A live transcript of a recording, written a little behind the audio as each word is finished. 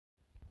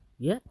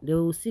Yeah, they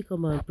will still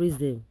come and praise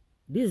them.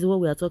 This is what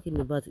we are talking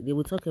about. They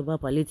will talk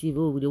about palliative.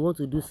 Oh, they want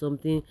to do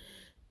something.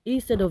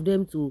 Instead of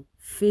them to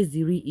face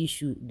the real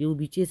issue, they will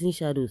be chasing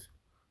shadows.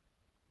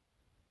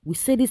 We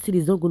say this thing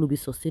is not going to be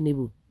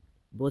sustainable,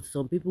 but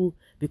some people,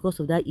 because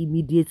of that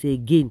immediate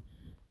gain,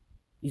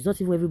 it's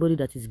not even everybody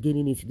that is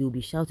gaining it. They will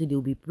be shouting, they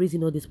will be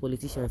praising all these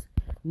politicians.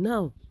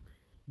 Now,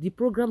 the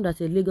program that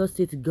a Lagos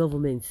state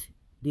government,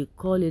 they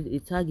call it a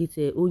target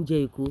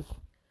Onje Eko,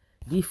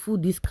 the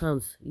food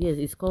discounts. Yes,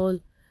 it's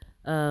called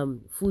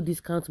food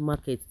discount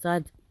market.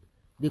 Third,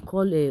 they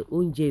call a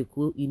Onje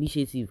Eko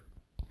initiative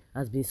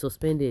has been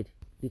suspended.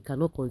 They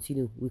cannot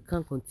continue. We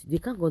can't continue.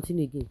 They can't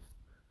continue again.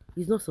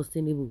 It's not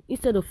sustainable.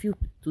 Instead of you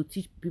to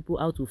teach people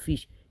how to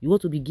fish, you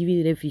want to be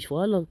giving them fish.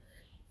 For how long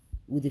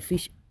will the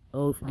fish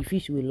or the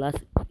fish will last?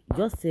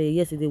 Just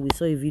yesterday we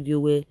saw a video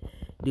where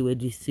they were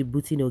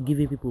distributing or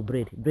giving people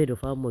bread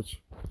of how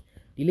much.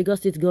 The Lagos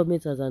state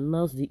government has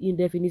announced the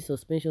indefinite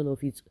suspension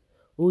of its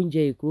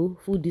Onje Eko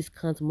food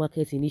discount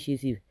market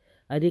initiative.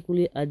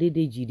 Adekunle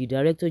Adedeji, the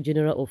director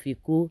general of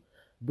Eko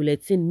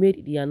Bulletin,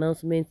 made the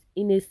announcement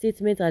in a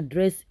statement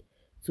addressed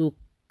to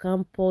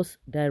campus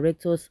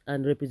directors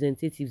and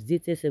representatives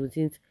dated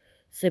 17th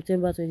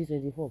September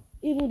 2024.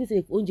 Even this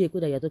Onje Eko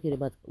that you are talking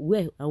about,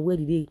 where and where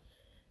did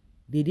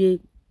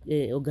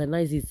they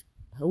organize it?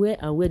 Where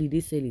and where did they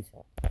sell it?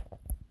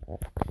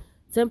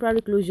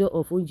 Temporary closure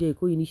of Onje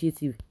Eko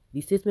initiative.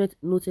 The statement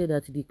noted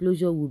that the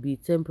closure will be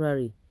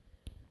temporary.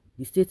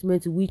 The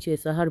statement, which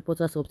Sahara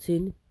reporters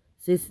obtained,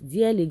 says,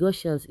 "Dear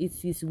Lagosians,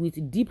 it is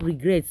with deep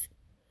regrets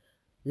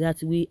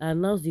that we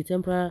announce the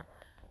temporary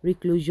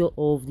closure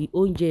of the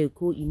Onje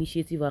Eko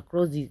initiative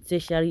across the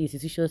tertiary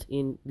institutions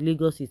in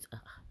Lagos."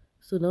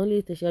 So not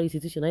only tertiary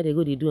institution, I they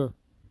go they do.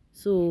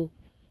 So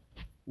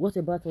what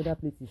about other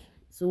places?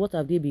 So what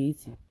have they been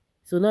eating?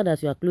 So now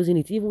that you are closing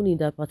it, even in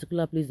that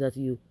particular place that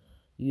you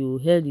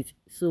held it,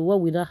 so what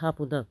will that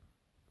happen now?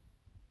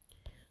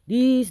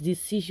 This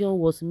decision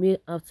was made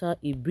after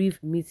a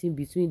brief meeting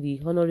between the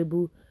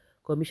Honorable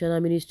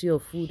Commissioner, Ministry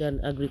of Food and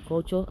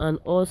Agriculture, and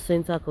all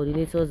center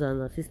coordinators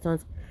and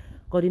assistant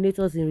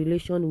coordinators in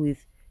relation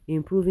with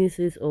improving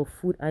sales of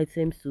food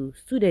items to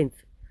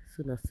students.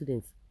 So now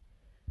students,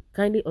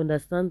 kindly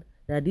understand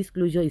that this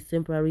closure is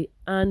temporary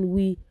and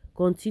we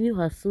continue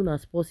as soon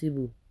as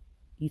possible.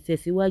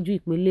 Ìtẹ̀síwájú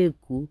ìpínlẹ̀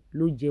Èkó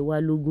ló jẹ wá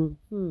lógún.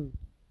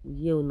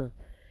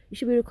 It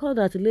should be recalled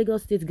that the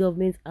Lagos state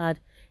government had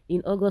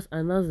in August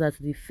announced that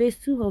the phase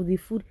 2 of the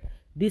food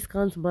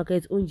discount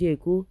market Onje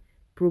Eko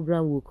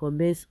program will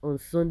commence on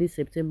Sunday,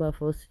 September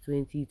 1st,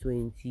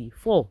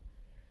 2024.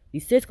 The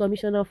State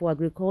Commissioner for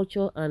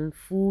Agriculture and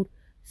Food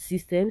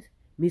Systems,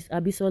 Ms.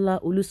 Abisola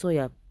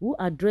Olusoya, who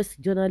addressed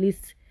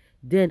journalists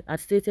then, had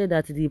stated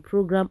that the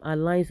program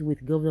aligns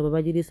with Governor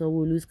Babajide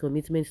Sanwo-Olu's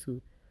commitment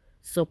to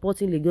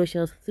supporting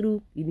Lagosians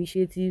through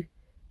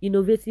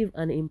innovative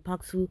and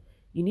impactful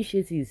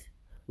initiatives.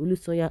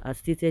 Olusoya has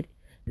stated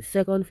the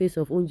second phase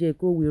of Onje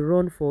Eko will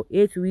run for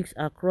 8 weeks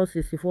across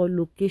 64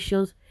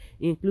 locations,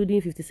 including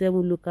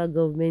 57 local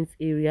government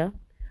area,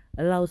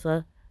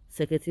 Alausa,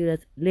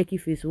 Secretariat, Lekki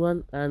Phase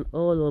 1, and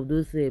all of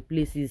those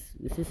places,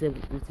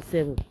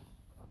 57.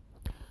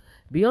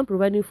 Beyond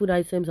providing food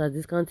items at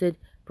discounted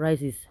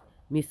prices,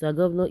 Mr.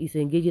 Governor is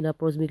engaging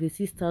approximately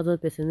 6,000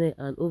 personnel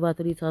and over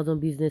 3,000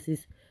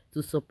 businesses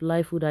to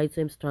supply food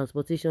items,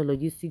 transportation,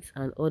 logistics,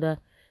 and other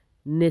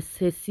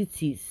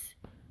necessities.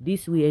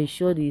 This will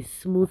ensure the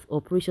smooth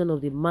operation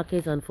of the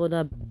market and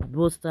further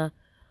bolster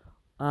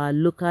our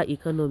local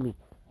economy,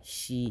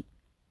 she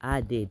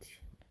added.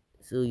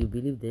 So you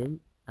believe them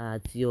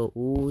at your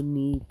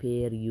own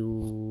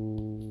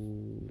peril.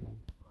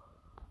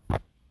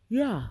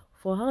 Yeah,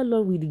 for how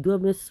long will the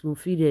government spoon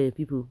feed the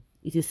people?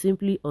 It is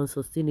simply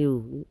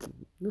unsustainable.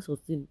 It's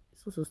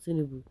not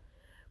sustainable.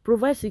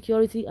 Provide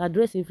security,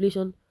 address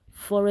inflation,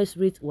 forest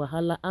rate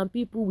wahala, and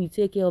people will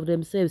take care of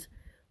themselves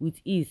with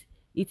ease.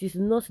 It is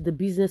not the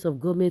business of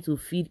government to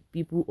feed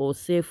people or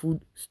sell food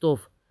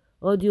stuff.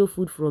 Audio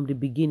food from the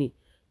beginning.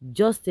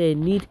 Just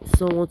need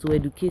someone to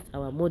educate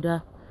our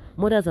mothers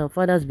and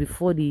fathers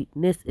before the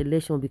next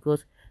election,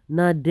 because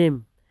now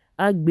them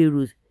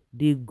agberos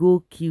they go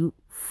queue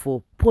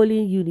for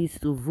polling units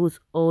to vote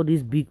all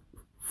these big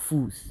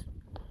fools.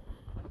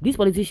 These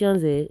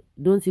politicians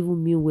don't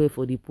even mean well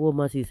for the poor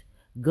masses.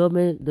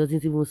 Government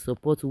doesn't even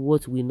support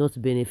what will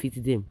not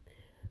benefit them.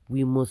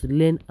 We must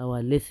learn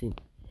our lesson.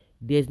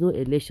 There's no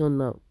election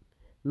now.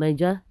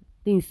 Niger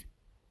thinks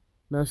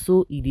now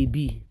so it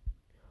be.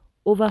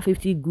 Over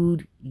 50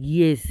 good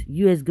years,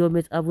 US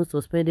government haven't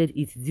suspended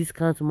its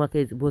discount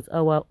market, but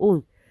our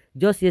own,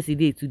 just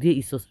yesterday, today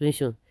is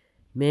suspension.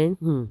 Man,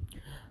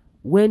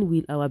 when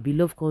will our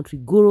beloved country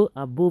grow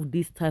above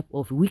this type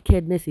of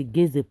wickedness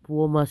against the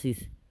poor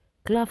masses?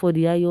 Clap for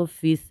the iron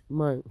face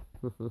man.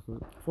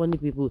 Funny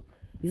people.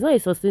 It's not a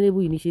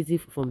sustainable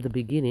initiative from the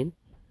beginning.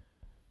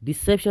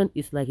 Deception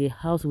is like a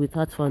house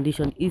without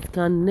foundation. It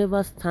can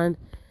never stand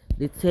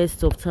the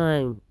test of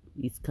time.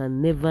 It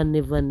can never.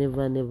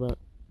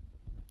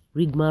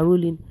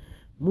 Rigmaroling,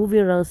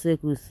 moving around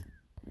circles.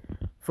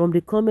 From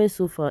the comments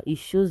so far, it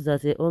shows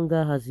that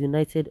hunger has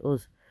united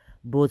us,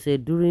 but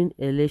during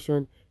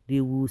election, they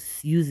will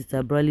use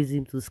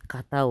tribalism to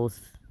scatter us,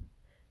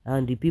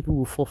 and the people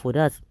will fall for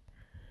that.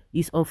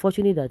 It's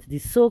unfortunate that the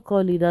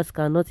so-called leaders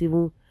cannot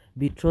even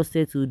be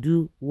trusted to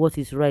do what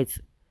is right.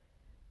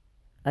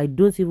 I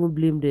don't even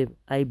blame them.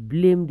 I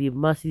blame the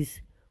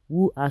masses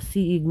who are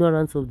still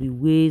ignorant of the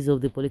ways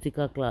of the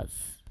political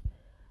class.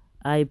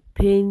 I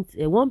paint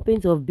one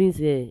paint of beans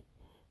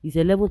is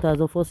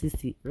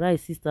 11,460,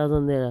 rice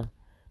 6,000 naira.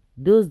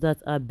 Those that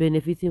are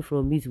benefiting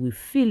from it will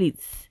feel it.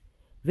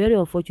 Very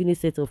unfortunate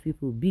set of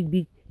people.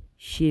 Big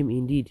shame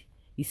indeed.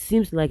 It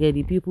seems like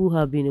the people who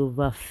have been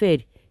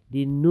overfed.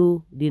 They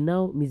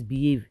now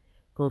misbehave,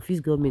 confuse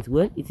government.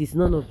 Well, it is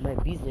none of my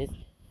business.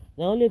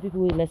 Now only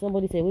people like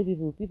somebody said, when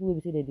people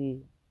will say that they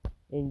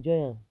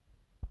enjoy them.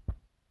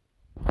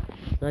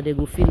 Now they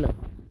go feel them.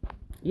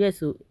 Yes,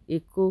 so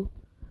echo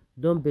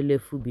don't belle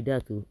food be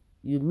that too.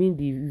 You mean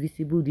the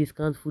visible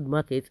discount food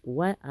market?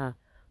 Why are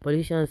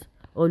politicians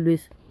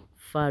always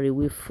far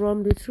away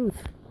from the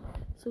truth?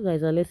 So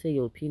guys, let's say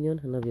your opinion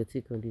and have your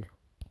take on this.